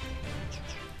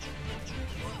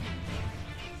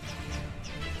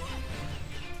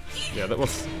 Yeah, that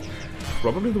was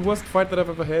probably the worst fight that I've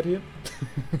ever had here.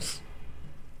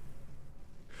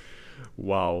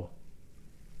 Wow.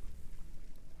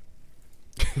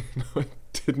 No, I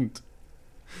didn't.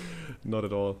 Not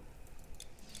at all.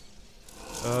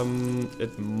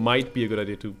 It might be a good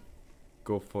idea to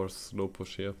go for slow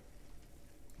push here.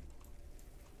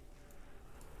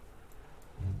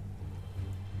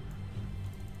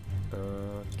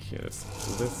 Okay, let's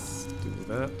do this, do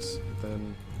that,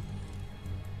 then...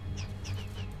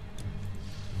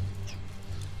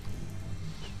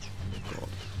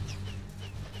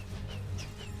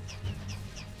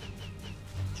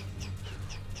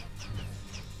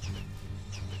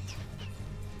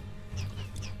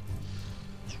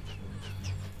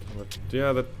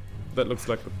 yeah, that looks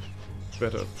like the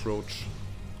better approach.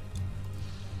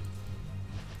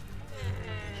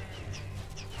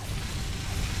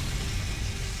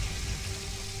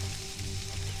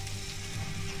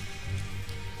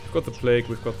 We've got the plague,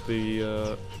 we've got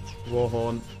the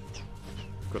warhorn,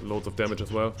 we've got loads of damage as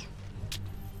well.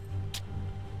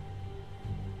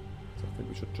 So I think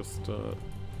we should just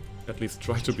at least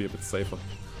try to be a bit safer.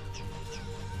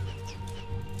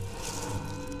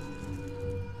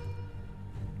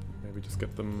 Maybe just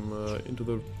get them into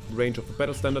the range of the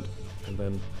battle standard, and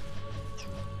then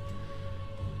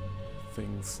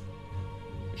things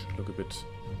should look a bit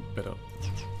better.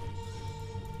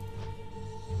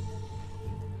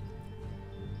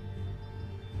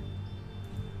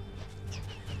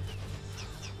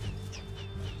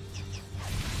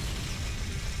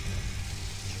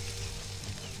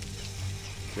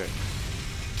 Okay.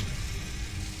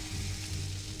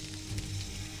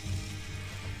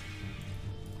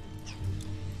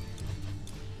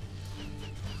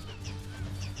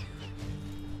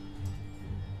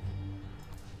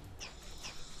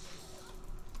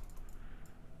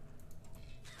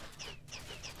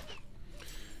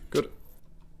 Good.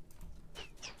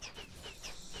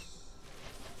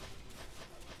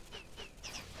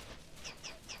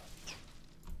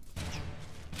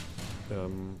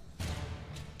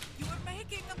 You were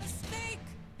making a mistake.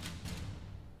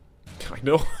 I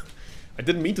know. I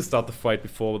didn't mean to start the fight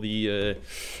before the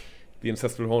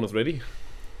ancestral horn is ready.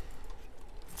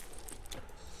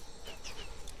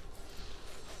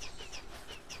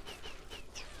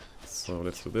 So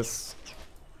let's do this.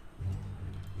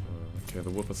 Okay, the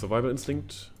wolf has survival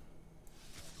instinct.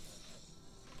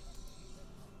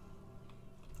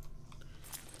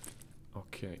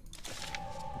 Okay.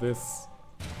 This,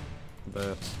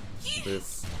 that,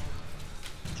 this,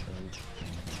 and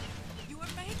You were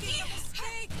making a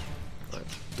mistake. I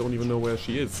don't even know where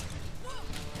she is.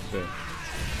 There.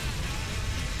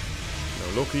 Now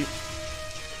Loki.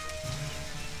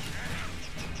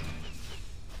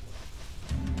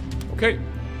 Okay,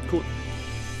 cool.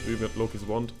 We've got Loki's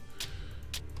wand.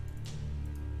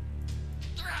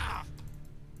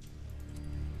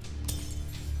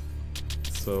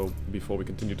 So, before we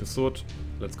continue to Surtr,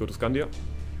 let's go to Scandia.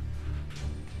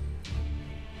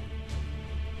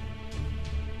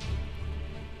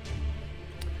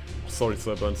 Sorry,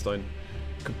 Sir Bernstein.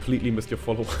 Completely missed your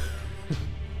follow.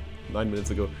 9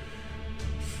 minutes ago.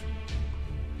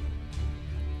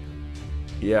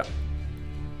 Yeah.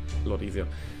 A lot easier.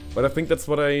 But I think that's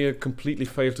what I completely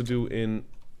failed to do in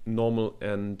normal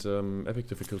and epic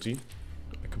difficulty.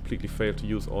 I completely failed to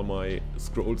use all my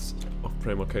scrolls of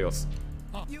Primal Chaos.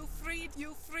 You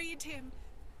freed him.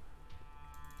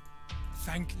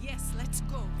 Thank you. Yes, let's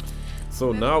go. So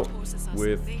Whoever now, opposes us,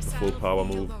 with they the full shall power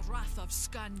feel move, the wrath of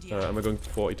Scandia. am I going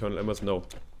for Eternal Embers? No.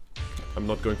 I'm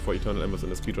not going for Eternal Embers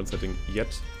in a speedrun setting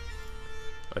yet.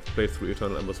 I've played through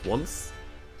Eternal Embers once.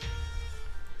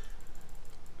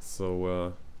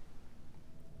 So,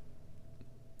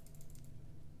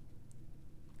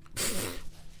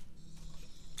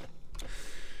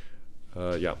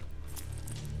 yeah.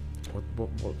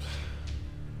 What?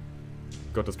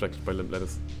 Got distracted by Limp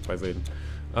Lettuce, by Zayden.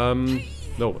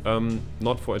 No,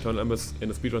 not for Eternal Embers in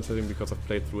a speedrun setting because I've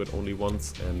played through it only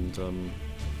once and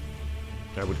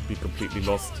I would be completely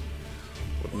lost.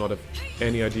 Would not have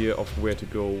any idea of where to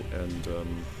go and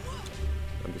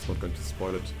I'm just not going to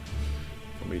spoil it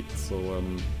for me. So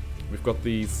we've got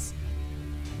these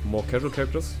more casual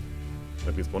characters,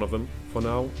 at least one of them for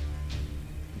now.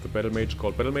 The Battle Mage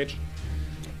called Battle Mage.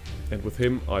 And with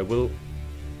him I will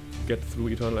get through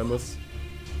Eternal Embers,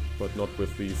 but not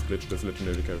with these Glitchless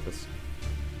legendary characters.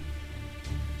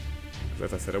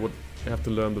 As I said, I would have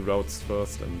to learn the routes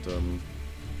first and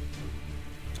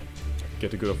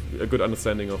get a good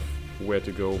understanding of where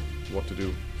to go, what to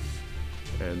do,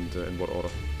 and in what order.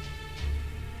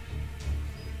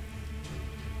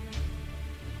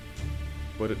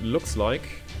 But it looks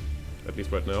like, at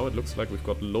least right now, it looks like we've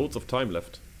got loads of time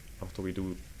left after we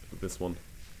do this one.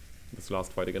 This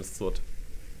last fight against Surtr.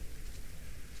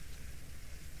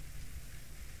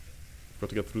 Got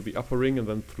to get through the upper ring and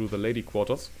then through the lady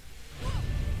quarters.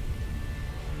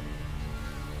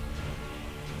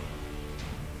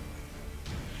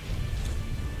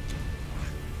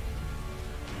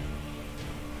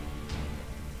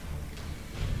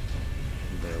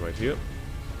 They're right here.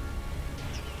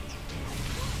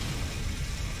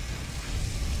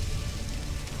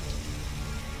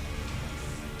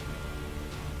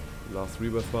 Last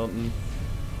rebirth fountain.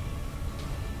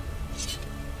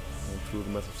 And through the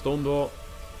massive stone door.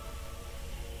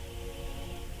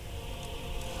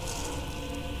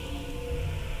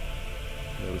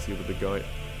 There we is he, the big guy?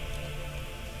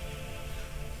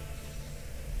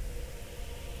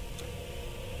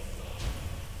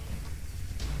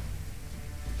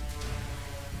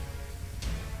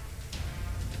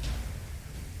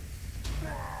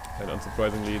 And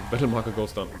unsurprisingly, the battle marker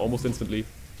goes down almost instantly.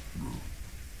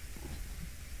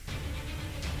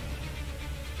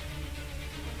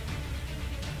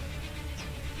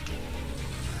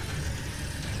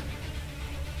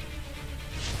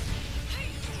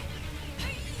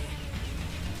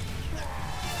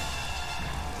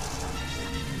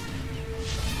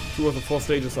 Two of the 4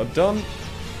 stages are done.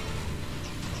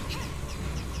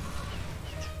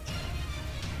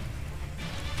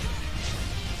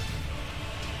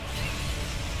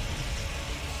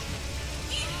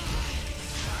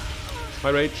 High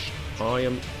rage, I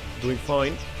am doing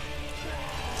fine.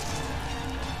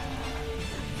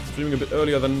 Streaming a bit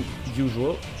earlier than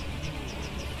usual.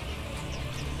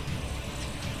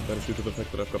 That is due to the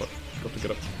fact that I've got to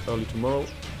get up early tomorrow.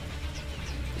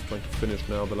 Just trying to finish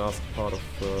now the last part of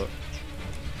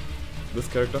this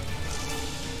character.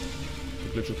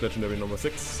 The Glitchless Legendary number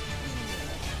 6.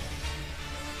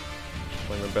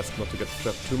 Trying my best not to get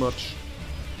trapped too much.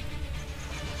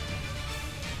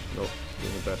 No,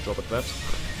 doing a bad job at that,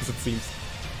 as it seems.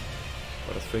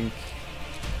 But I think...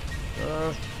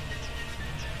 no,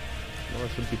 I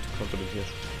shouldn't be too confident here.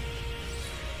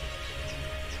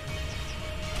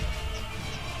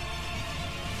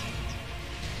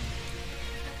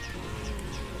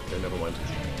 Okay, never mind.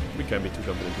 We can't be too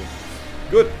confident here.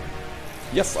 Good!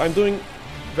 Yes, I'm doing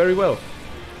very well.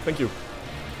 Thank you.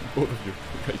 Both of you.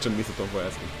 Rage and Misaton for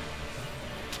asking.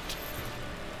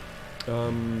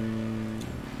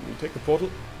 We take the portal.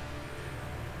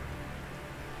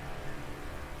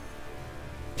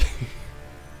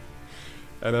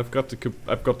 And I've got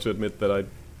to admit that I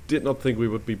did not think we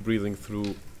would be breezing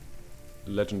through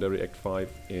Legendary Act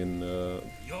 5 in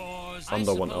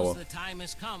under 1 hour. The time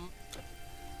has come.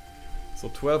 So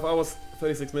 12 hours,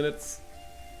 36 minutes,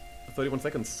 31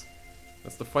 seconds.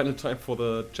 That's the final time for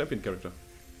the champion character.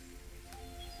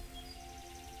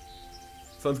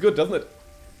 Sounds good, doesn't it?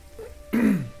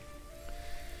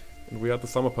 And we are at the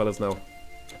Summer Palace now.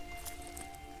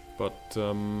 But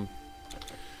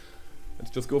let's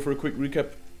just go for a quick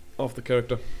recap of the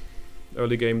character.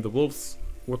 Early game, the wolves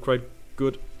were quite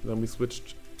good. Then we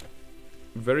switched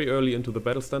very early into the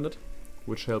battle standard,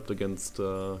 which helped against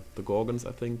the Gorgons,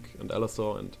 I think, and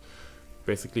Alastor, and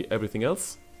basically everything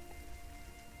else.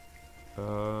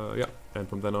 Yeah, and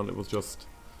from then on it was just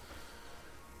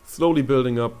slowly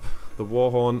building up the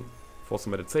Warhorn for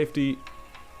some added safety,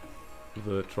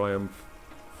 the Triumph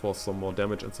for some more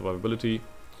damage and survivability,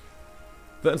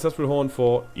 the Ancestral Horn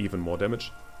for even more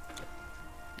damage,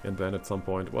 and then at some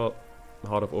point, well,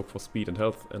 Heart of Oak for speed and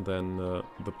health, and then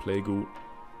the Plague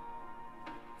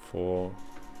for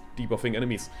debuffing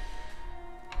enemies.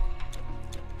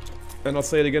 And I'll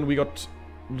say it again, we got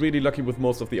really lucky with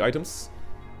most of the items.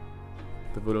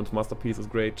 The Villain's Masterpiece is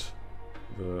great.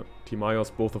 The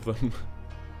Timayos, both of them.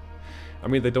 I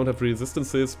mean, they don't have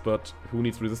resistances, but who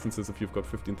needs resistances if you've got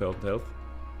 15,000 health?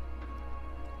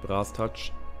 Brass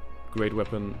Touch, great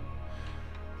weapon.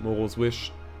 Moro's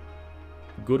Wish,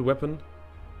 good weapon.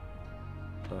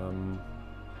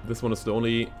 This one is the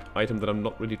only item that I'm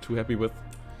not really too happy with.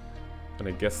 And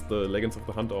I guess the Leggings of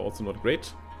the Hunt are also not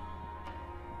great.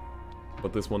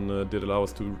 But this one did allow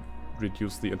us to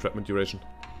reduce the entrapment duration.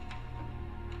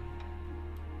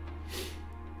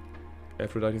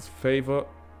 Aphrodite's Favor,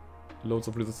 loads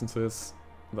of resistances,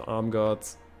 the Arm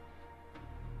Guards,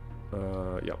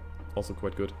 yeah, also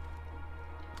quite good.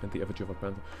 And the Effigy of a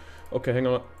Panther. Okay, hang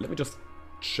on, let me just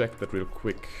check that real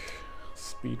quick.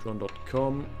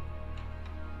 Speedrun.com.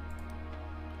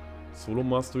 Solo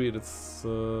Mastery, it's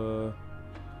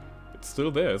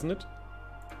still there, isn't it?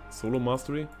 Solo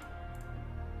Mastery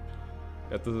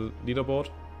at the leaderboard.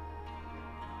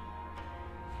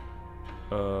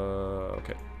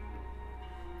 Okay.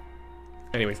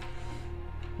 Anyways,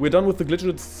 we're done with the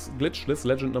Glitchless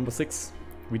Legend number 6.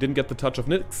 We didn't get the Touch of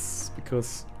Nyx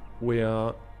because we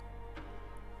are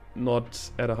not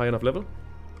at a high enough level.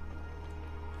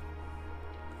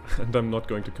 And I'm not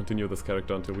going to continue this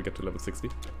character until we get to level 60.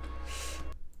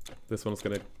 This one is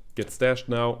gonna get stashed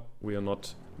now. We are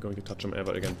not going to touch him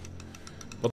ever again.